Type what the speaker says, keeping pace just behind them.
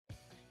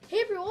Hey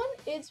everyone,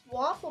 it's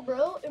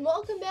Wafflebro, and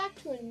welcome back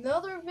to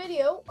another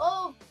video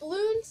of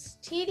Bloons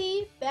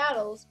TD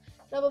Battles.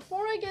 Now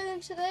before I get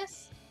into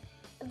this,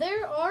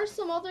 there are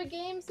some other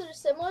games that are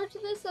similar to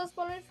this I was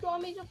wondering if you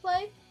want me to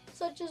play,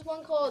 such as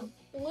one called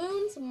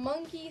Bloons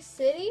Monkey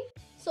City.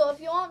 So if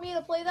you want me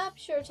to play that,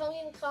 be sure to tell me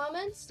in the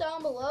comments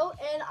down below,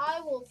 and I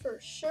will for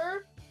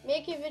sure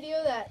make a video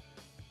of that.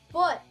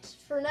 But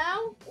for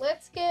now,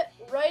 let's get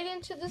right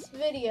into this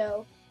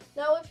video.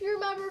 Now if you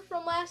remember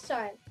from last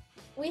time,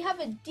 we have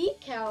a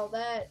decal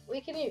that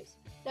we can use.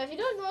 Now, if you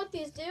don't know what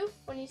these do,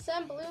 when you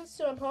send balloons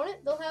to an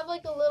opponent, they'll have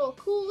like a little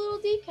cool little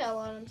decal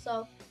on them.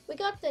 So we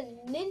got the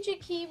Ninja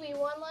Kiwi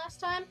one last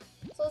time,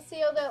 so let's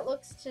see how that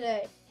looks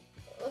today.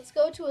 Let's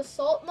go to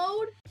assault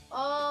mode.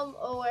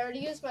 Oh, I already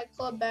used my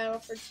club battle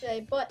for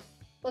today, but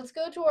let's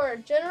go to our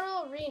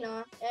general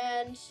arena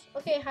and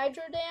okay,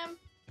 Hydro Dam.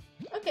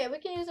 Okay, we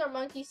can use our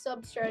monkey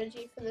sub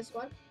strategy for this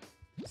one.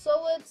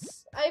 So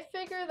I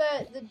figure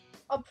that the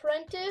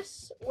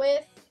apprentice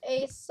with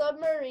a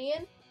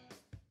submarine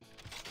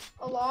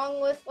along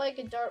with like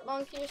a dart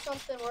monkey or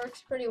something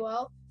works pretty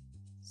well.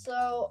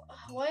 So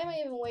why am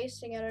I even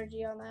wasting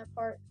energy on that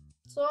part?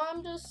 So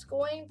I'm just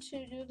going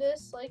to do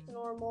this like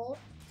normal.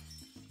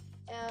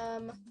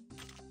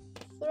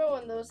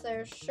 Throwing those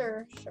there,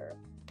 sure.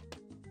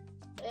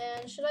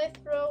 And should I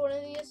throw one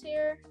of these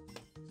here?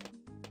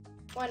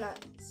 Why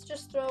not? Let's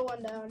just throw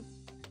one down.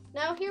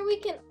 Now here we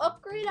can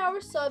upgrade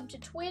our sub to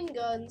twin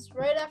guns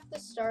right after the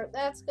start.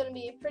 That's going to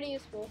be pretty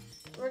useful.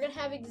 We're going to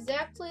have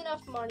exactly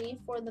enough money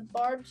for the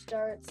barbed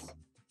darts.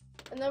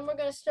 And then we're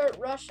going to start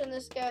rushing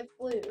this guy with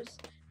blues.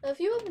 Now if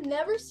you have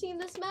never seen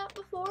this map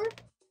before,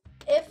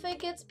 if it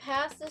gets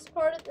past this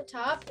part at the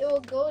top, it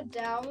will go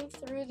down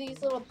through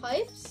these little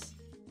pipes.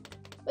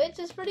 Which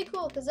is pretty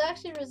cool because it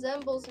actually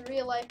resembles a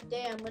real life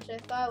dam, which I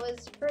thought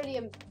was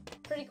pretty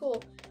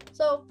cool.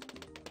 So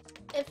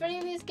if any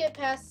of these get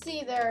past,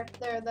 see they're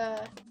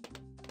the,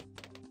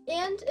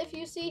 and if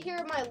you see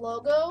here my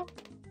logo,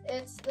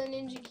 it's the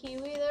Ninja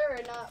Kiwi there,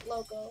 or not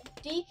logo,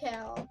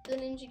 decal, the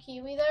Ninja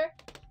Kiwi there.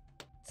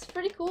 It's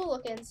pretty cool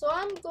looking. So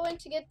I'm going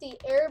to get the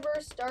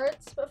airburst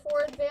darts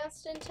before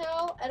advanced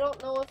intel. I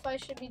don't know if I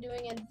should be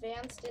doing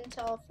advanced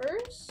intel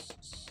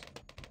first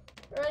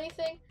or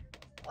anything.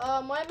 Why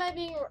am I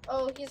being,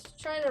 oh, he's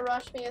trying to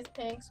rush me with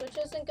pinks, which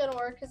isn't gonna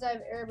work because I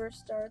have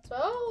airburst darts.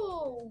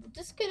 Oh,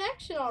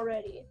 disconnection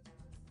already.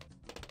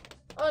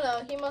 Oh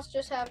no, he must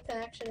just have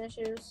connection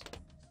issues.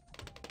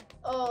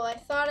 Oh, I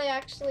thought I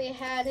actually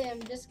had him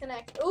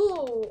disconnect.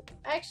 Ooh,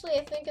 actually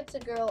I think it's a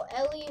girl,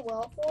 Ellie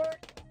Welford.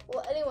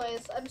 Well,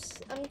 anyways,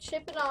 I'm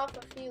chipping off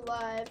a few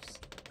lives.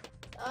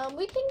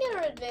 We can get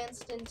our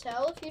advanced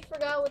intel. If you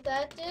forgot what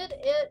that did,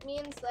 it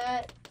means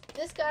that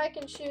this guy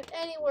can shoot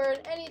anywhere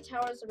in any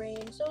tower's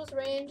range. So his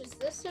range is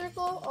this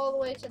circle all the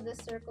way to this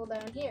circle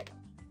down here.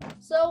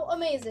 So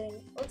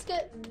amazing. Let's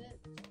get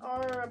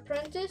our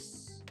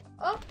apprentice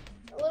up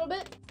a little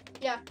bit.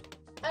 Yeah,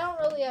 I don't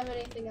really have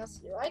anything else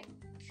to do. I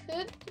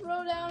could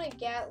throw down a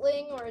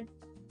Gatling or a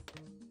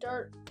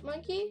dart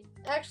monkey.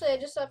 Actually, I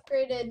just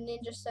upgraded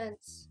Ninja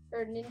Sense,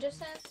 or Ninja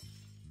Sense?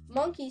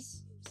 Monkey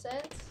Sense? Is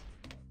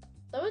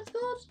that what it's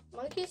called?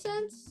 Monkey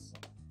Sense?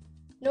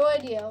 No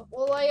idea.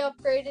 Well, I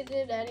upgraded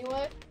it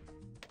anyway.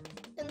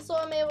 And so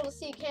I'm able to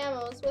see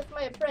camos with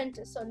my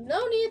apprentice. So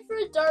no need for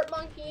a dart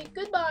monkey.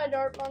 Goodbye,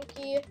 dart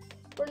monkey.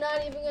 We're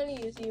not even going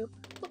to use you.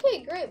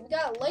 Okay, great. We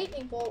got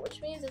lightning bolt,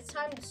 which means it's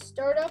time to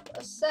start up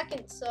a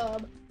second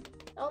sub.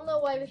 I don't know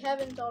why we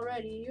haven't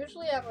already.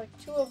 Usually I have like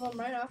 2 of them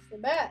right off the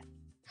bat.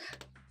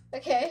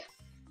 Okay.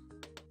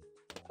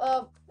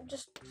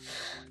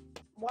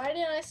 Why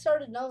didn't I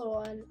start another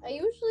one? I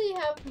usually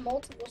have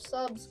multiple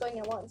subs going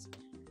at once.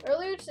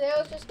 Earlier today,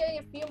 I was just getting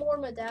a few more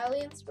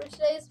medallions for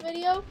today's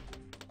video,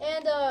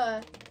 and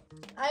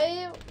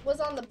I was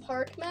on the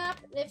park map,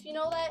 and if you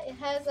know that, it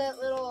has that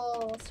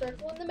little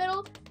circle in the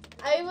middle.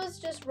 I was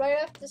just right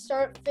after the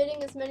start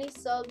fitting as many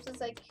subs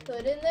as I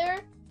could in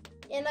there,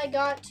 and I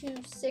got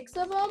to 6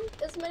 of them,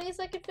 as many as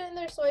I could fit in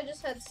there, so I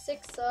just had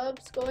 6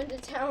 subs going to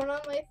town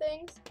on my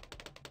things.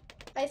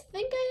 I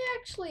think I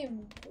actually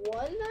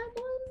won that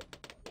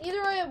one.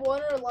 Either I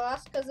won or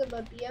lost because of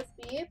a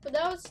BFB, but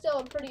that was still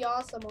a pretty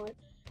awesome one.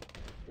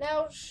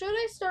 Now, should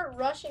I start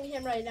rushing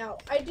him right now?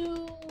 I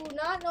do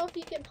not know if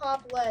he can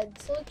pop lead,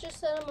 so let's just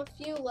send him a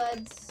few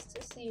leads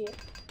to see.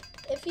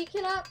 If he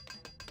cannot,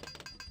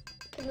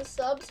 can the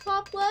subs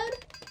pop lead?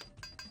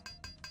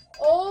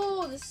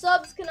 Oh, the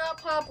subs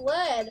cannot pop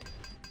lead.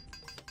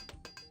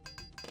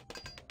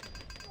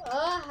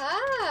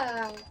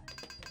 Aha!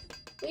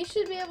 We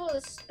should be able to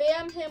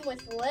spam him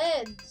with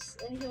leads,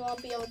 and he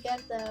won't be able to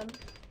get them.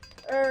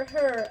 Or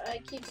her. I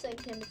keep saying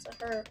him, it's a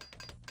her.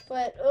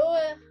 But,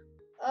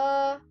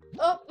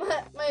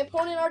 my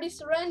opponent already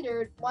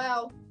surrendered.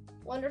 Wow.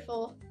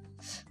 Wonderful.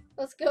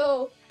 Let's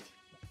go.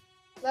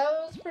 That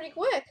was pretty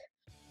quick.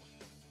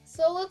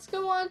 So let's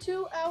go on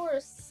to our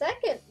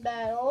second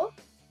battle.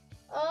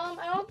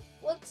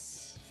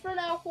 Let's for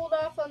now hold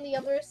off on the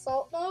other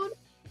assault mode.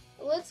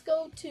 let's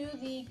go to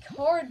the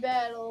card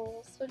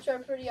battles, which are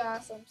pretty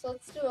awesome. So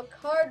let's do a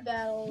card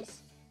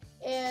battles.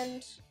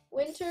 and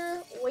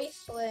Winter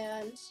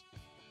Wasteland.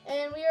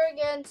 And we are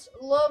against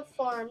Love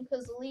Farm,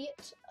 because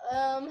Elite,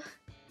 if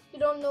you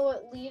don't know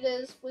what Elite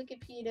is,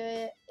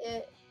 Wikipedia,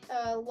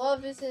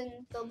 love is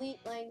in the Elite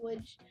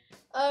language.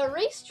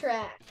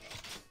 Racetrack.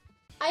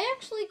 I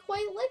actually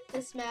quite like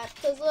this map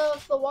because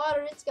of the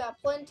water. It's got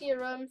plenty of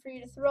room for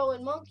you to throw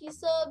in monkey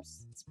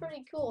subs. It's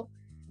pretty cool.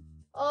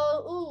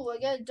 Ooh, I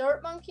got a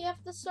dart monkey at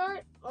the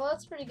start. Well,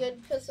 that's pretty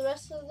good because the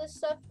rest of this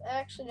stuff,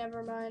 actually,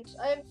 never mind.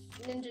 I have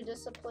ninja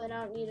discipline.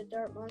 I don't need a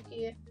dart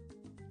monkey.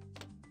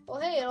 Well,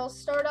 hey, it'll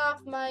start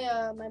off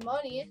my my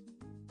money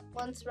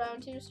once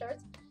round 2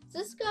 starts. Is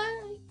this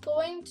guy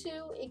going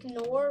to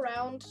ignore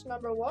round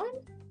number 1?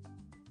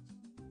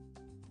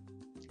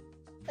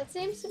 That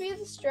seems to be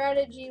the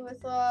strategy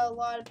with a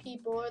lot of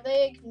people, or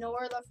they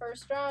ignore the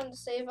first round to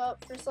save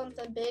up for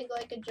something big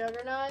like a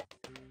juggernaut.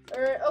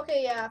 Or,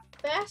 okay, yeah,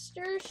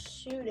 faster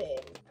shooting.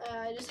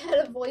 I just had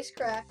a voice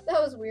crack.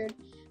 That was weird.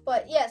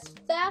 But yes,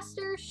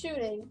 faster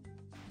shooting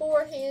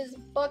for his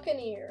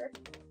Buccaneer,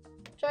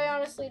 which I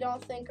honestly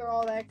don't think are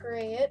all that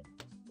great.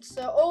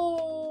 So,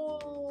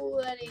 oh,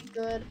 that ain't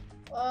good.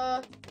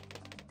 I'm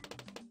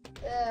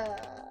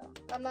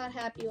not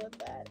happy with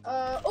that.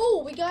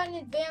 Oh, we got an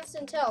advanced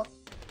intel.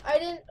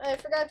 I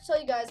forgot to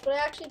tell you guys, but I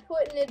actually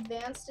put an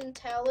advanced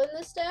intel in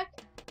this deck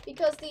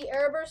because the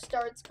Airburst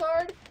Starts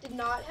card did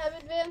not have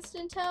advanced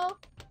intel,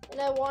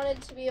 and I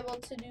wanted to be able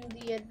to do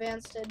the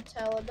advanced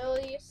intel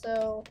ability,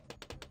 so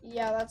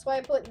yeah, that's why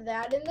I put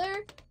that in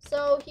there,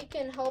 so he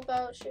can help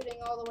out shooting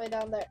all the way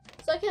down there.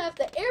 So I can have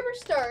the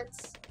Airburst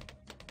Starts,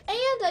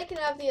 and I can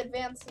have the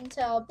advanced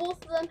intel,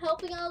 both of them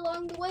helping out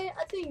along the way.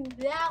 I think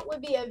that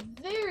would be a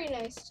very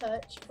nice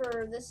touch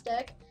for this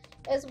deck,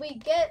 as we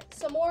get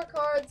some more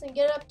cards and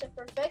get up to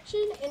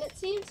perfection, and it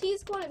seems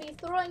he's going to be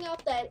throwing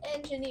out that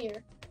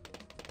engineer.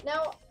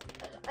 Now,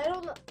 I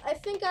don't know, I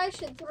think I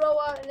should throw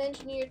out an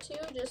engineer too,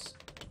 just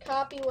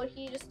copy what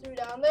he just threw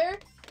down there.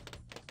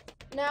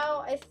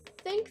 Now, I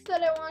think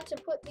that I want to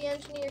put the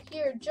engineer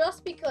here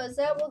just because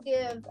that will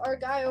give our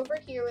guy over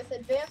here with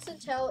advanced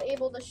intel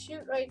able to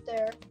shoot right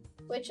there,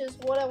 which is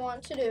what I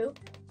want to do.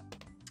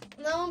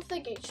 Now I'm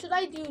thinking, should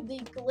I do the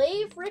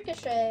glaive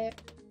ricochet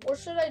or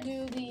should I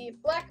do the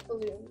black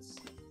balloons?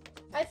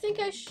 I think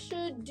I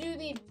should do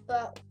the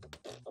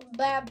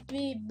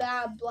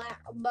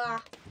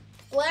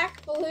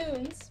black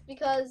balloons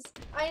because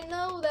I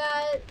know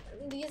that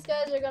these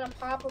guys are going to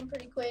pop them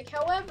pretty quick.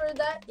 However,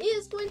 that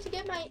is going to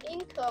get my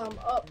income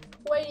up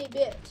quite a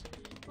bit.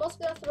 I'm also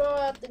going to throw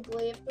out the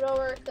glaive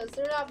thrower because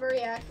they're not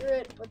very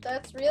accurate, but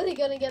that's really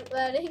going to get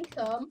that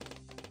income.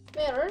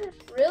 Man, we're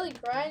really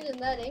grinding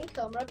that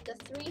income. We're up to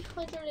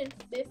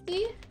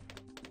 350.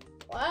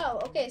 Wow,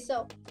 okay,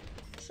 so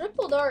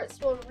triple darts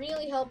will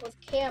really help with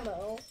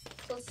camo.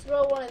 So let's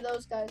throw one of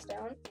those guys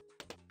down.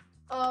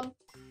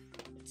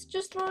 Let's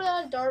just throw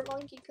down a dart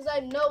monkey because I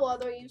have no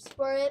other use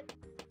for it.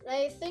 And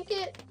I think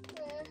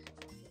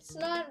it's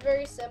not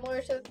very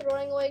similar to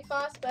throwing away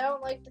cost, but I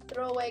don't like to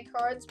throw away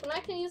cards when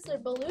I can use their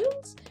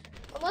balloons.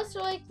 Unless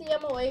they're like the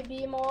MOA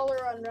beam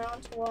mauler on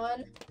round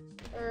 1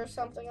 or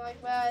something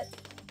like that.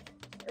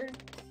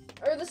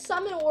 Or the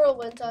summon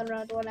whirlwind on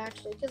round 1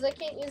 actually, because I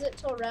can't use it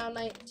till round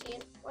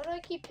 19. Why do I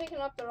keep picking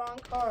up the wrong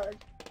card?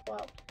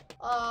 Wow.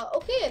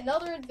 Okay,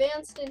 another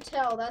advanced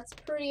intel. That's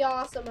pretty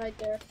awesome right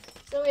there.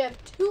 So we have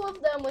 2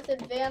 of them with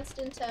advanced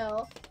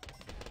intel.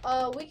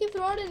 We can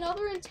throw out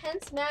another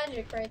intense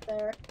magic right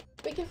there.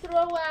 We can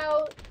throw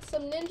out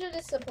some ninja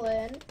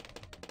discipline.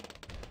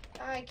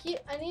 I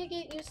need to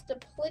get used to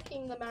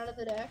plicking them out of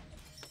the deck.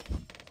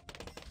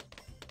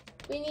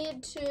 We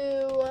need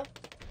to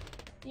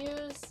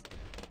use,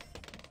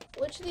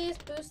 which of these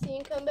boost the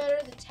income better?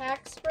 The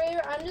tax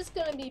sprayer. I'm just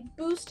gonna be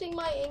boosting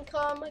my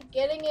income,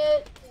 getting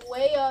it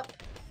way up.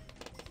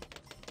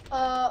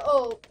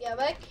 Oh yeah,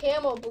 that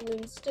camo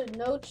balloon stood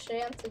no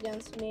chance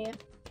against me.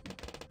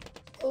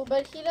 Oh,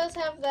 but he does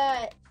have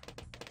that.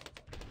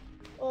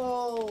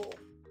 Oh,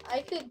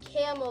 I could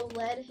camo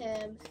lead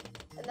him,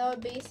 and that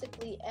would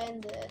basically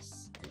end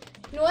this.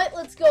 You know what?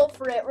 Let's go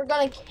for it. We're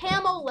gonna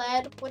camo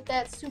lead with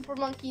that Super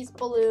Monkey's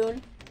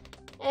balloon.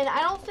 And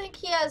I don't think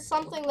he has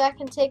something that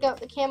can take out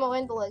the camo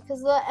invalid,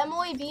 because the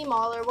MOA beam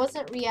mauler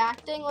wasn't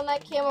reacting when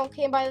that camo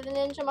came by the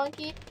ninja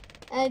monkey.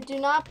 And I do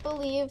not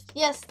believe,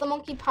 yes, the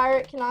monkey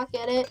pirate cannot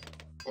get it,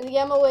 and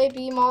the MOA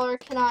beam mauler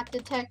cannot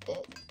detect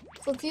it.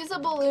 So let's use a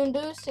balloon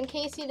boost in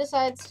case he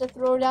decides to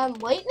throw down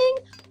lightning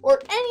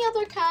or any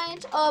other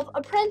kind of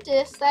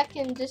apprentice that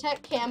can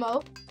detect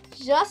camo,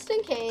 just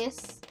in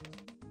case.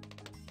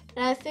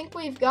 And I think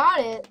we've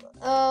got it.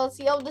 Let's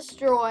yell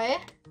destroy.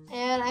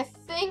 And I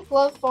think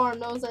Love Farm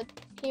knows that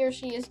he or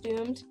she is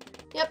doomed.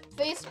 Yep,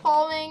 face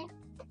palming.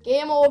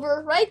 Game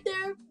over. Right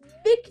there.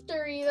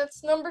 Victory.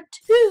 That's number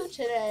 2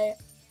 today.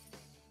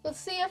 Let's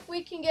see if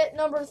we can get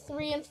number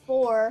 3 and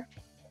 4.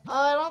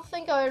 I don't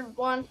think I would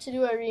want to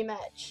do a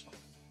rematch.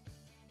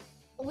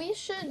 We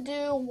should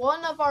do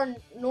one of our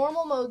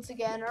normal modes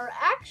again, or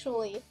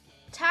actually,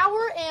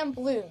 Tower and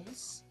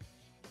Bloons.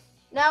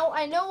 Now,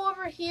 I know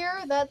over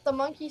here that the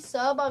monkey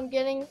sub I'm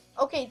getting,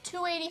 okay,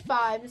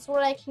 285 is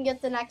what I can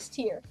get the next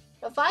tier.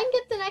 If I can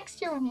get the next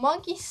tier of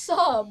monkey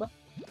sub,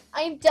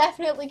 I'm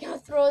definitely going to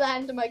throw that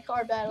into my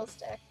car battle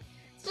stack.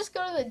 Let's just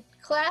go to the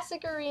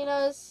classic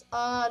arenas.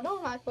 No,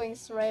 I'm not going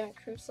ceramic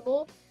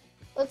crucible.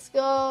 Let's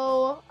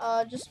go,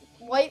 just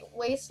white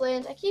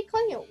wasteland. I keep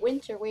calling it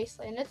winter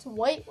wasteland. It's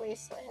white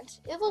wasteland.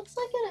 It looks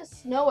like it has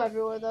snow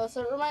everywhere though,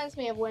 so it reminds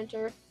me of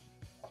winter.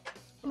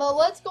 But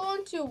let's go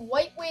into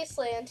white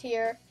wasteland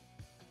here,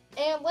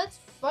 and let's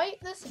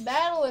fight this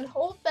battle and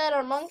hope that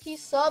our monkey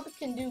sub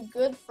can do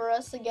good for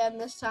us again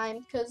this time,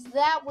 because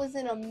that was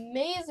an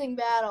amazing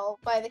battle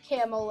by the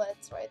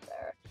Camolets right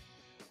there.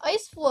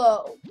 Ice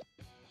Flow.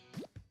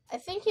 I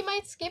think he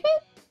might skip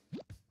it.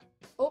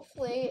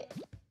 Hopefully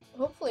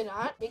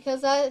not,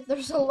 because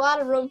there's a lot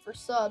of room for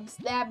subs.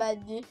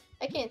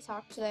 I can't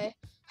talk today.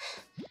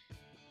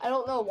 I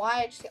don't know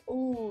why I just got,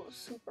 ooh,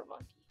 super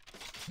monkey.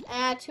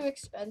 Too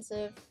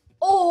expensive.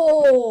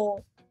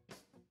 Oh!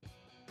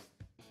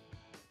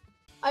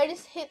 I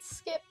just hit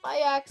skip by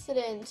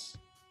accident.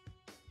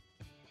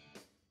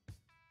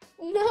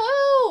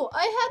 No!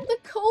 I had the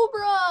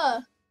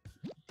Cobra!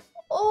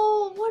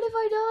 Oh, what have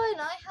I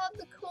done? I had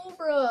the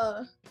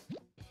Cobra.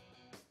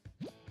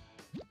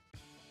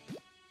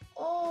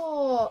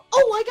 Oh,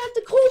 I got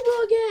the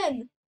Cobra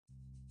again!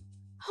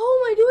 How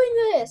am I doing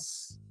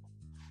this?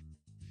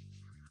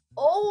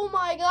 Oh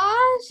my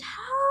gosh,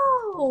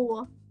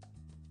 how?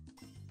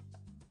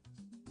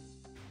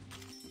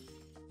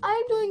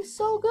 I'm doing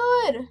so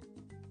good.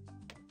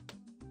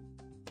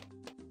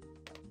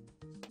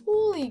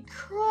 Holy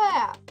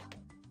crap.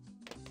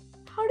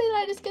 How did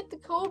I just get the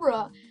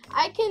Cobra?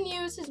 I can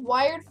use his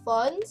wired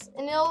funds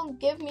and it'll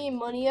give me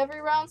money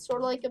every round,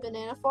 sort of like a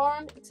banana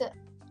farm, except,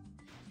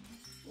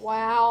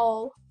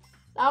 wow.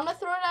 Now I'm gonna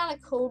throw down a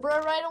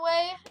Cobra right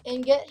away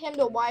and get him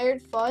to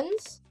wired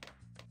funds.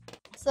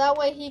 So that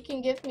way he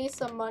can give me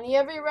some money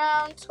every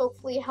round,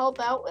 hopefully help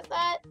out with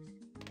that.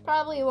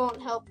 Probably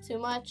won't help too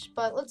much,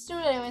 but let's do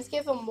it anyways.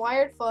 Give him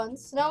wired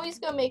funds. So now he's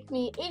gonna make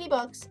me 80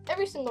 bucks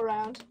every single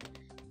round.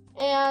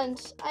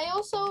 And I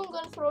also am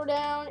gonna throw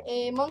down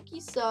a monkey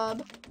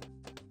sub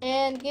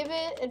and give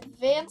it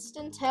advanced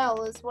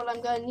intel is what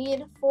I'm gonna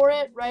need for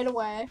it right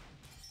away.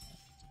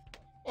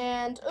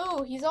 And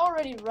ooh, he's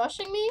already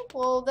rushing me?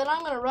 Well, then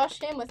I'm gonna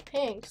rush him with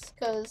pinks,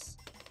 cause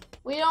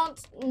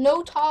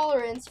no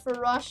tolerance for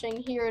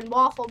rushing here in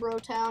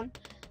Wafflebro town.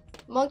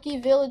 Monkey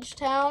Village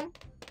town.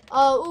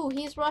 Ooh,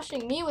 he's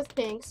rushing me with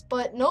pinks,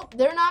 but nope,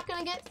 they're not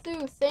gonna get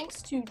through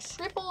thanks to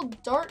Triple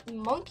Dart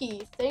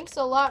Monkey. Thanks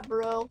a lot,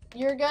 bro.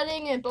 You're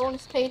getting a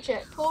bonus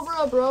paycheck.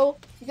 Cobra, bro,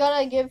 you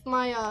gotta give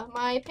my,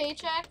 my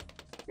paycheck.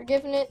 You're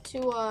giving it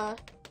to,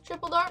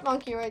 Triple Dart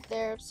Monkey right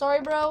there. Sorry,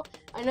 bro.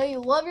 I know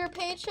you love your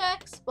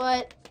paychecks,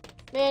 but,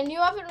 man,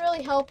 you haven't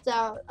really helped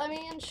out. I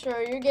mean,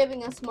 sure, you're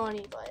giving us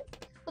money, but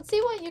let's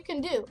see what you can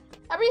do.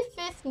 Every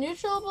 5th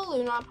neutral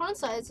balloon on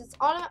opponent's side, it's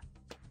automatic.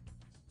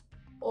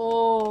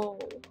 Oh,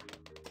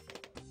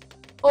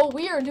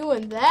 we are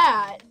doing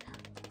that.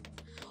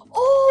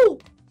 Oh,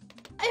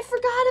 I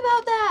forgot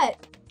about that.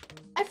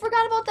 I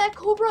forgot about that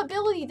Cobra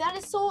ability. That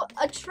is so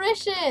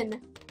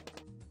attrition.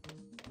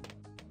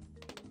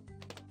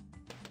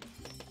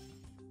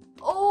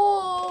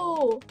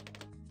 Oh,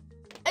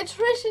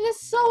 attrition is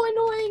so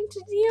annoying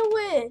to deal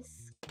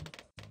with.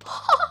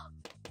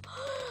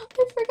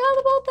 I forgot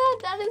about that.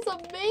 That is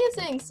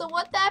amazing. So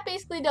what that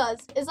basically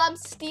does is I'm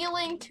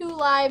stealing 2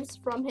 lives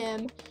from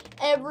him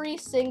every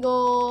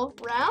single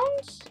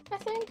round, I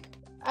think.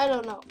 I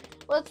don't know.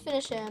 Let's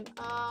finish him.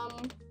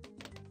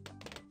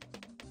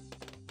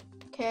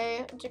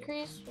 Okay,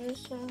 decrease.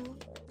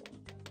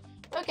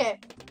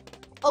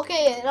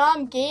 Okay, and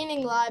I'm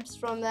gaining lives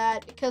from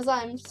that because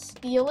I'm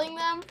stealing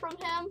them from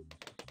him.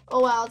 Oh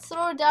wow, let's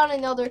throw down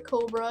another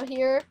Cobra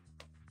here.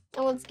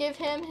 And let's give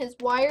him his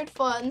wired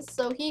funds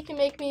so he can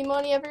make me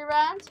money every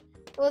round.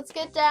 Let's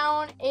get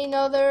down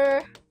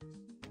another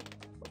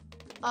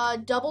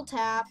double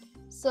tap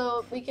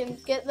so we can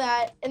get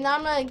that. And now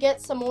I'm going to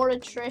get some more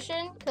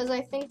attrition because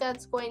I think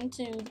that's going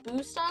to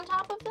boost on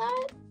top of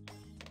that.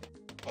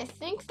 I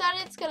think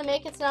that it's going to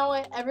make it so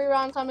now every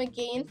round I'm going to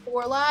gain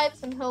 4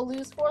 lives and he'll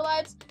lose 4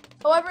 lives.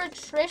 However,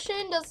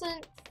 attrition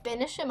doesn't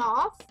finish him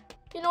off.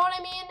 You know what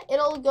I mean?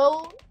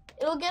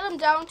 It'll get him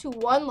down to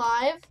 1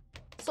 live.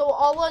 So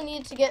all I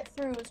need to get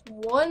through is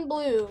 1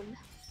 balloon.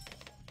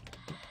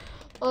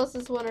 Oh, this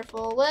is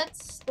wonderful.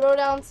 Let's throw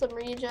down some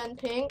regen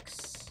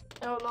pinks.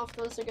 I don't know if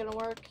those are gonna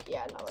work.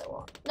 Yeah, no, they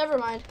won't. Never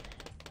mind.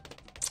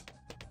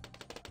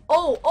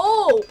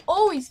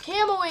 Oh, he's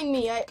camoing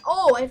me. I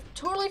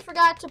totally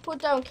forgot to put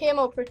down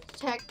camo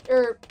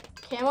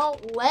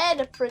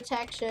lead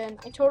protection.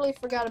 I totally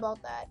forgot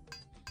about that.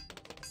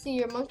 See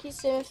your monkey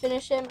sim,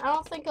 finish him. I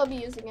don't think I'll be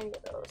using any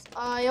of those.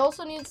 I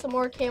also need some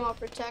more camo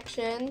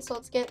protection, so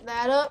let's get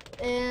that up.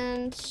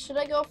 And should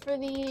I go for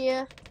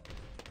the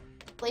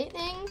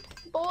lightning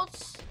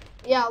bolts?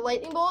 Yeah,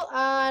 lightning bolt?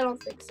 I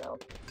don't think so.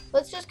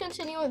 Let's just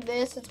continue with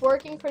this. It's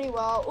working pretty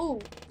well.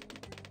 Ooh.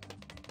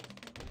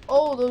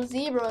 Oh, those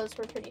zebras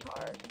were pretty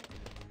hard.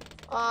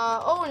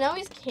 Oh, now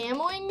he's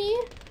camoing me?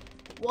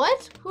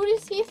 What? Who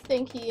does he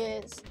think he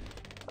is?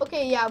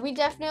 Okay, yeah, we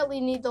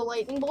definitely need the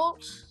lightning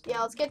bolt.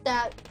 Yeah, let's get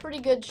that. Pretty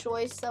good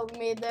choice that we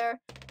made there.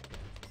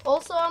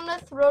 Also, I'm gonna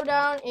throw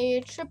down a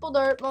triple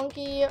dart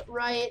monkey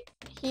right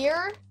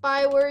here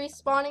by where he's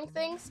spawning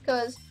things,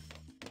 because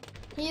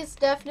he's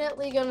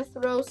definitely gonna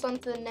throw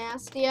something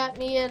nasty at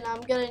me, and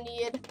I'm gonna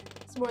need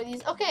some more of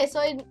these. Okay,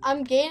 so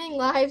I'm gaining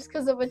lives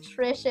because of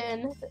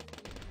attrition.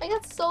 I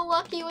got so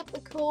lucky with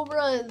the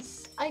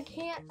cobras. I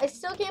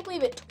still can't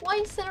believe it.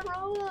 Twice in a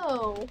row,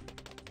 though.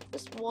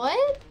 Just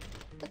what?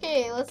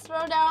 Okay, let's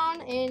throw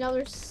down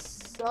another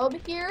sub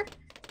here.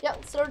 Yep,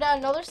 let's throw down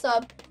another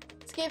sub.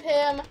 Let's give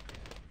him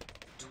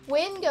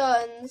twin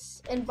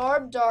guns and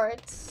barbed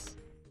darts.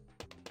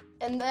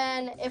 And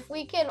then if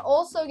we can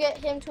also get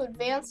him to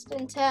advanced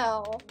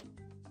intel.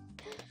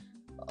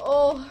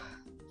 Oh,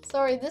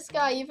 sorry, this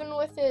guy, even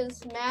with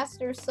his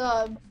master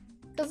sub,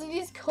 because of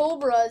these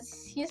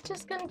cobras, he's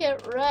just gonna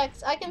get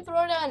wrecked. I can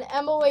throw down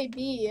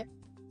MOAB.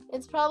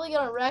 It's probably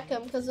gonna wreck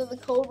him because of the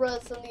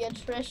cobras and the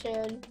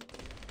attrition.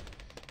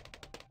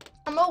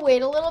 I'm gonna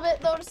wait a little bit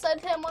though to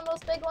send him one of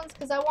those big ones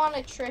because I want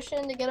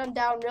attrition to get him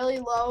down really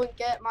low and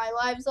get my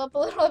lives up a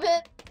little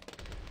bit.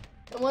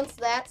 And once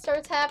that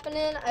starts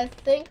happening, I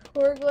think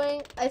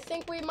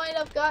we might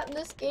have gotten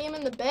this game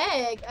in the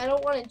bag. I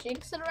don't want to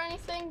jinx it or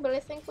anything, but I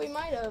think we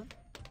might have.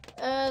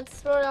 Let's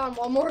throw down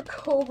one more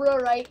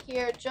cobra right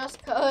here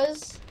just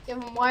cause.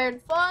 Give him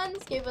wired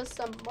funds, give us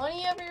some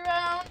money every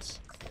round.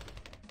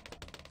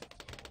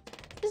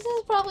 This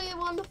is probably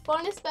one of the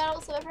funnest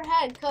battles I've ever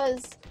had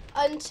because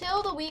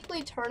until the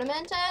weekly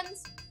tournament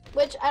ends,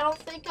 which I don't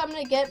think I'm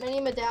going to get many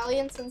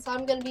medallions since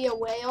I'm going to be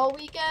away all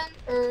weekend,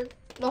 or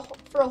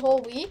for a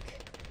whole week.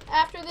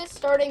 After this,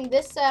 starting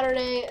this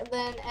Saturday and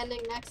then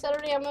ending next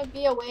Saturday, I'm going to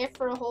be away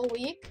for a whole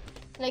week,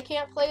 and I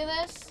can't play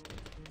this.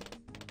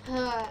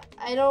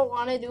 I don't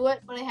want to do it,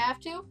 but I have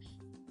to.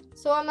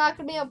 So I'm not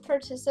going to be able to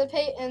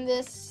participate in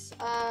this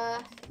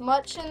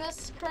much in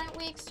this current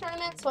week's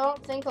tournament, so I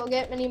don't think I'll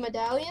get many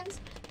medallions.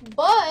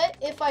 But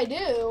if I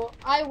do,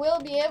 I will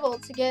be able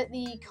to get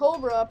the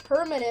Cobra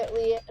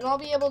permanently, and I'll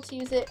be able to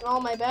use it in all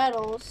my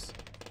battles.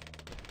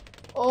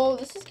 Oh,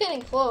 this is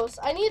getting close.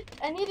 I need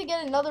to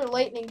get another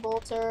lightning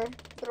bolter.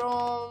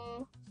 Throw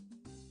 'em.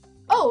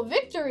 Oh,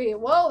 victory!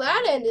 Well,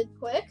 that ended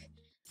quick.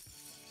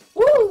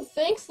 Woo!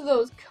 Thanks to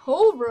those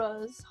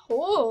cobras.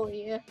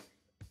 Holy.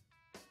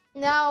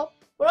 Now,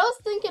 what I was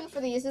thinking for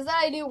these is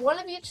that I do one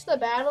of each of the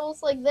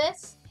battles like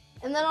this,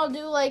 and then I'll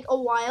do like a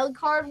wild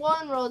card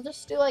one where I'll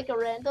just do like a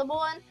random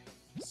one.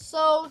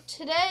 So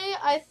today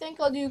I think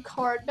I'll do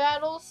card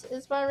battles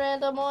is my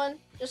random one,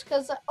 just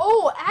because.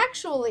 Oh,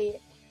 actually,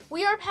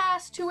 we are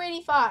past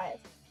 285.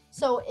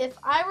 So if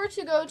I were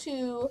to go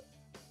to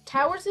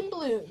Towers and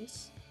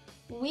Bloons,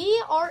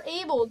 we are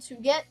able to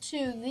get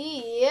to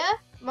the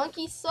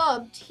Monkey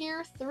Sub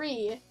Tier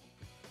 3.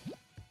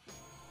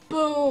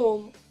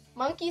 Boom!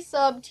 Monkey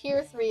Sub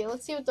Tier 3.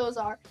 Let's see what those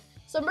are.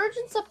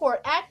 Submergent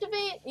Support.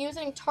 Activate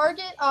using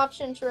target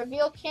option to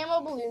reveal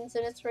camo balloons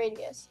in its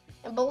radius.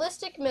 And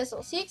Ballistic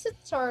Missile. Seeks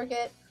its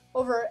target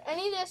over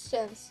any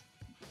distance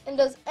and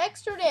does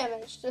extra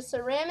damage to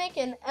Ceramic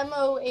and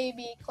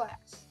MOAB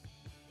class.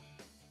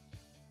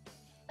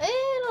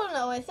 I don't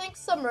know. I think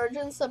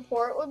Submergent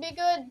Support would be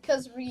good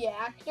because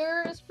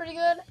Reactor is pretty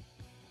good.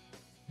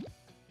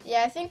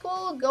 Yeah, I think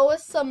we'll go with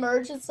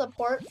Submergent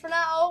Support for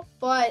now,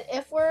 but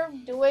if we're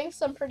doing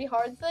some pretty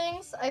hard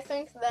things, I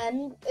think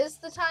then is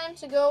the time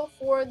to go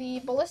for the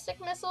Ballistic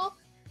Missile.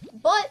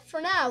 But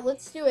for now,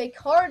 let's do a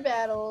card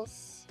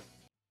battles.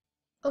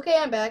 Okay,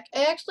 I'm back.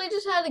 I actually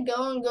just had to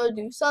go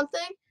do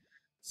something,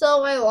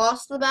 so I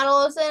lost the battle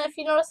I was in, if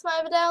you notice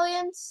my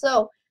medallions.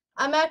 So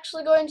I'm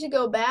actually going to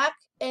go back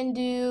and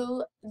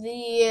do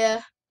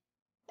the,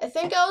 I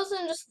think I was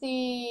in just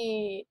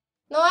the,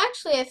 no,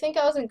 actually, I think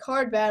I was in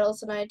card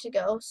battles and I had to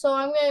go. So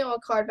I'm going to go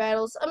card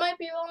battles. I might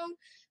be wrong,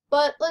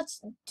 but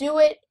let's do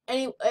it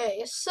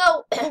anyway.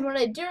 So what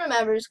I do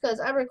remember is because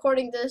I'm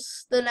recording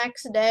this the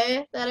next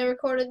day that I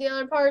recorded the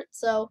other part.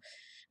 So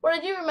what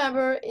I do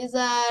remember is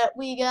that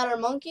we got our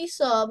monkey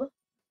sub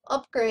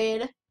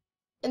upgrade.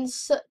 And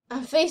so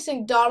I'm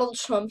facing Donald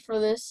Trump for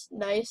this.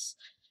 Nice.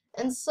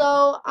 And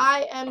so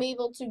I am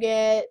able to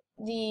get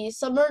the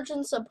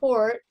Submergent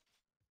Support,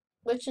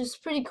 which is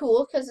pretty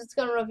cool because it's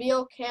going to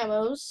reveal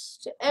camos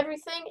to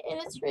everything in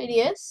its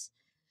radius.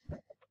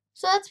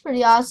 So that's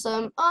pretty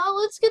awesome.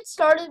 Let's get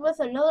started with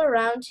another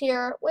round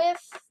here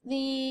with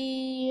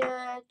the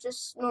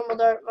just normal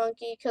dart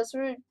monkey because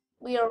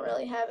we don't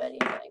really have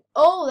anything.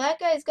 Oh, that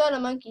guy's got a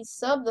monkey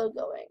sub though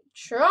going.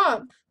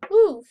 Trump.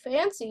 Ooh,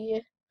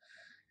 fancy.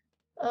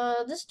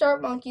 This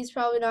dart monkey's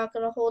probably not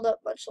going to hold up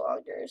much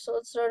longer. So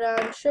let's throw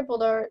down triple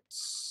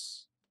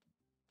darts.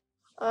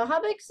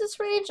 How big is this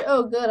range?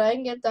 Oh, good. I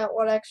can get that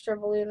one extra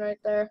balloon right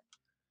there.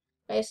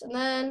 Nice. And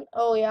then,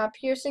 oh yeah,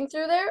 piercing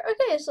through there.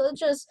 Okay, so it's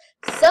just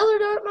Cellar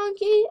Dart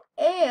Monkey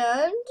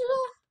and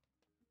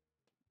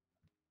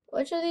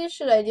which of these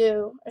should I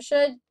do? Or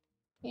should I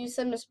use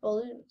them as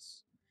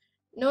balloons?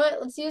 You know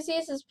what? Let's use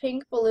these as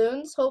pink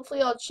balloons.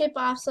 Hopefully I'll chip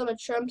off some of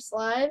Trump's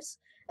lives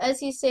as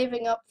he's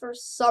saving up for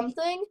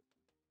something.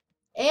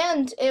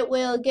 And it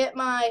will get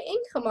my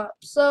income up.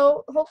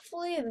 So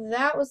hopefully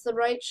that was the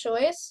right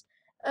choice.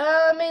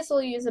 May as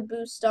well use a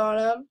boost on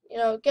him. You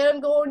know, get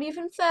him going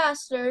even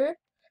faster.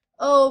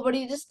 Oh, but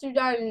he just threw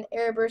down an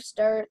airburst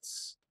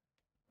darts.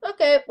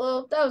 Okay,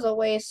 well, that was a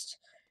waste.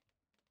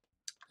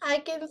 I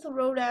can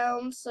throw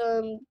down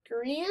some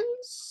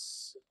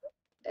greens.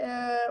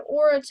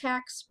 Or a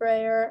tack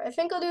sprayer. I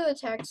think I'll do the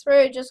tack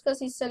sprayer just because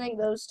he's sending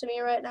those to me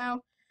right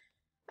now.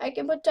 I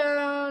can put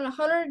down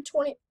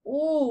 120.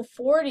 Ooh,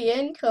 40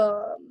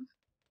 income.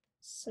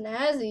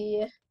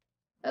 Snazzy.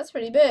 That's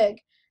pretty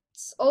big.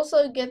 Let's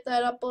also get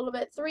that up a little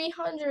bit.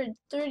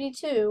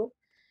 332.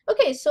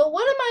 Okay, so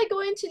what am I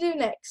going to do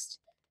next?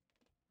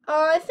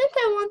 I think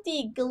I want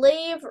the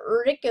glaive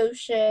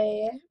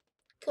ricochet,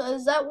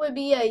 because that would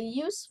be a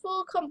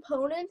useful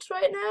component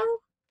right now.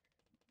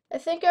 I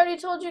think I already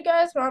told you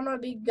guys, but I'm going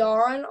to be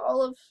gone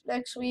all of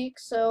next week,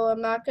 so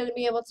I'm not going to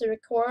be able to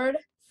record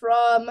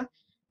from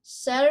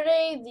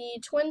Saturday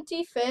the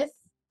 25th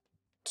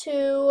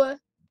to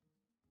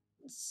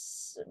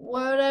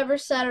whatever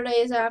Saturday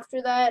is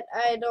after that.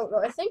 I don't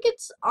know. I think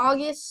it's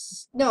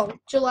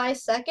July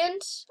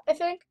 2nd, I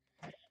think.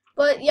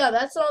 But yeah,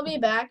 that's when I'll be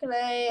back, and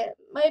I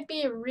might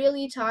be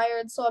really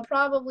tired, so I'll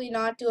probably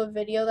not do a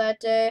video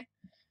that day.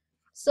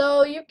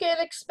 So you can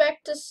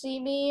expect to see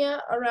me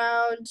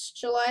around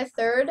July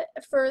 3rd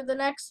for the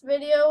next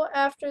video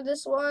after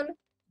this one.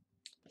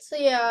 So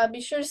yeah,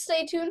 be sure to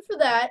stay tuned for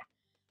that.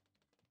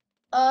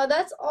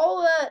 That's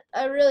all that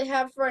I really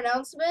have for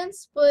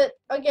announcements, but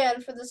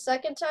again, for the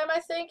second time, I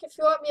think, if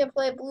you want me to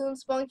play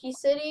Bloons Monkey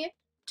City,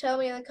 tell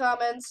me in the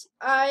comments.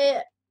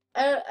 I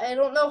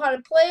don't know how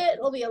to play it.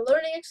 It'll be a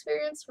learning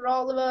experience for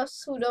all of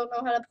us who don't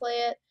know how to play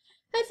it.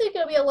 I think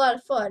it'll be a lot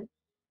of fun.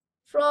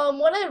 From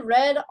what I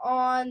read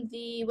on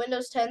the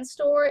Windows 10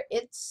 store,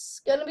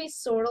 it's gonna be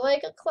sort of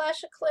like a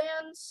Clash of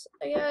Clans,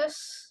 I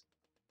guess.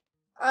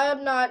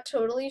 I'm not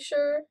totally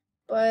sure,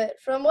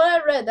 but from what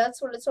I read, that's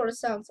what it sort of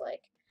sounds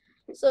like.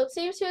 So it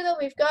seems here that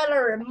we've got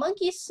our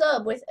monkey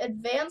sub with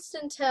advanced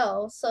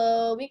intel,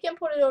 so we can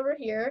put it over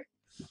here.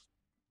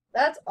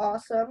 That's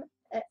awesome.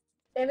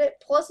 And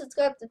plus it's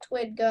got the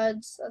twin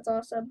guns. That's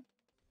awesome.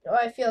 Oh,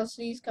 I feel a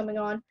sneeze coming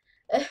on.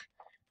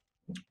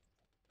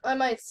 I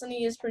might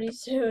sneeze pretty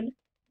soon.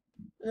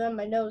 And then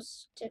my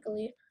nose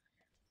tickly.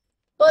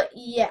 But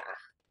yeah,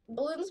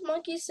 Bloons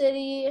Monkey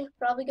City,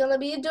 probably gonna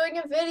be doing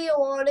a video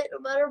on it no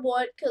matter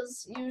what,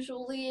 because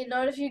usually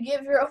none of you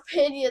give your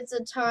opinions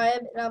in time,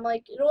 and I'm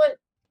like, you know what,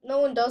 no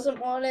one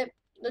doesn't want it,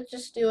 let's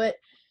just do it.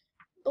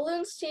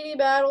 Bloons TD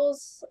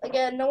Battles,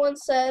 again, no one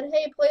said,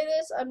 hey, play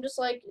this, I'm just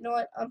like, you know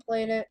what, I'm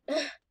playing it.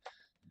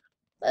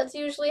 That's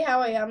usually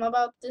how I am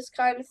about this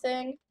kind of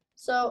thing.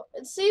 So,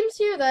 it seems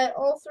here that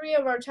all three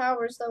of our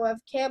towers, though,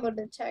 have camo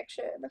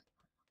detection.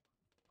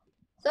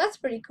 That's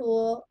pretty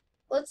cool.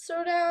 Let's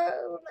throw down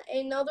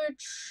another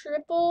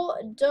triple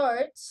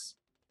darts.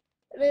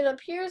 And it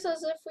appears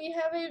as if we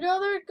have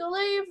another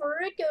glaive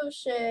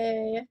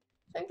ricochet.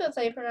 I think that's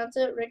how you pronounce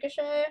it,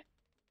 ricochet.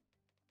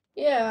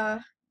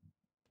 Yeah.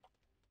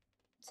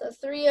 It's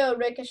a 3-0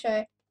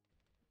 ricochet.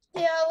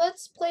 Yeah,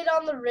 let's play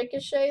down the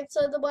ricochet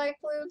inside the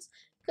black balloons,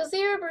 because the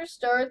airburst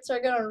darts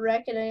are going to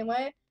wreck it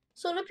anyway.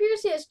 So it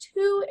appears he has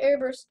 2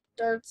 airburst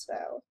darts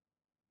now,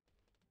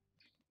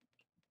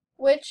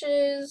 which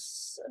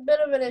is a bit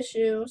of an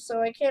issue,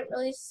 so I can't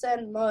really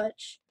send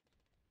much.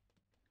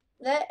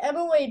 That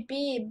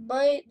MOAB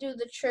might do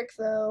the trick,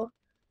 though,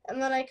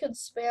 and then I could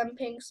spam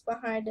pinks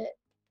behind it.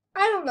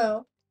 I don't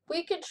know.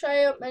 We could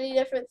try out many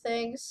different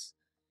things.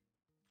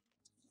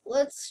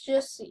 Let's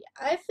just see.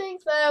 I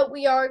think that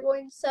we are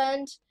going to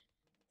send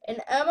an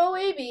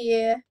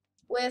MOAB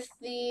with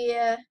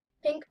the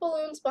pink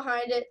balloons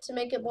behind it to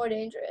make it more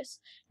dangerous.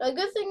 Now, a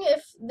good thing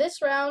if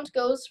this round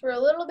goes for a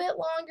little bit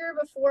longer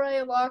before I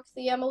unlock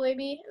the MOAB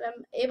and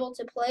I'm able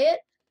to play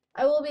it,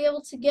 I will be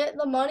able to get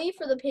the money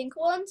for the pink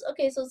ones.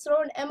 Okay, so let's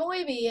throw an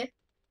MOAB,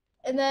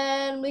 and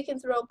then we can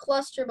throw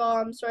cluster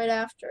bombs right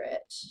after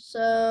it.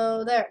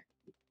 So, there.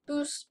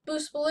 Boost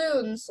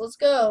balloons. Let's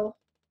go.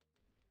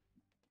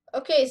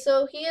 Okay,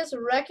 so he is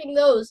wrecking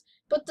those.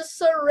 But the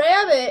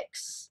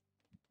ceramics!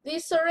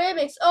 These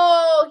ceramics!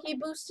 Oh, he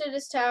boosted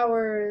his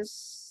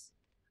towers.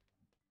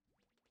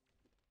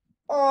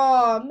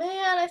 Oh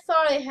man, I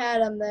thought I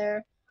had him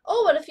there.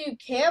 Oh, but a few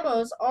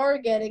camos are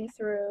getting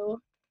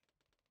through.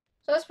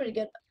 So that's pretty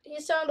good.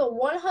 He's down to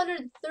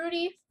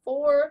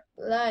 134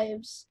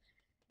 lives.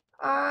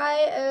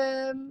 I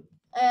am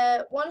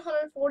at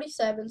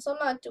 147, so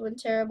I'm not doing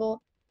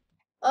terrible.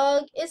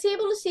 Is he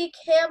able to see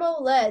camo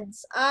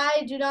LEDs?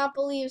 I do not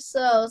believe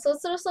so. So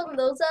let's throw some of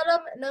those at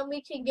him, and then we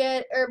can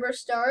get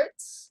airburst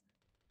darts.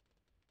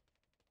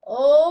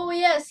 Oh,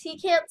 yes, he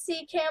can't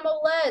see camo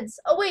LEDs.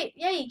 Oh, wait,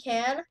 yeah, he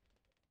can.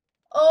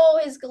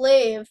 Oh, his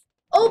glaive.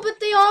 Oh, but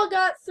they all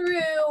got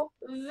through.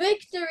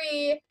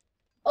 Victory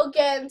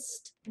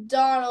against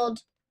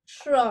Donald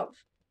Trump.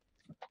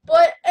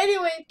 But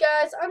anyway,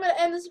 guys, I'm going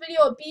to end this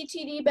video of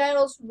BTD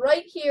Battles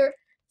right here.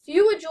 If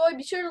you enjoyed,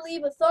 be sure to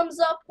leave a thumbs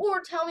up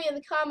or tell me in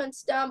the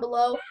comments down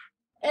below.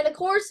 And of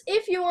course,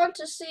 if you want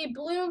to see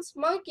Bloons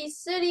Monkey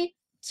City,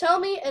 tell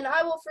me and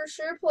I will for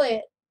sure play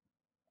it.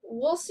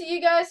 We'll see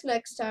you guys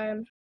next time.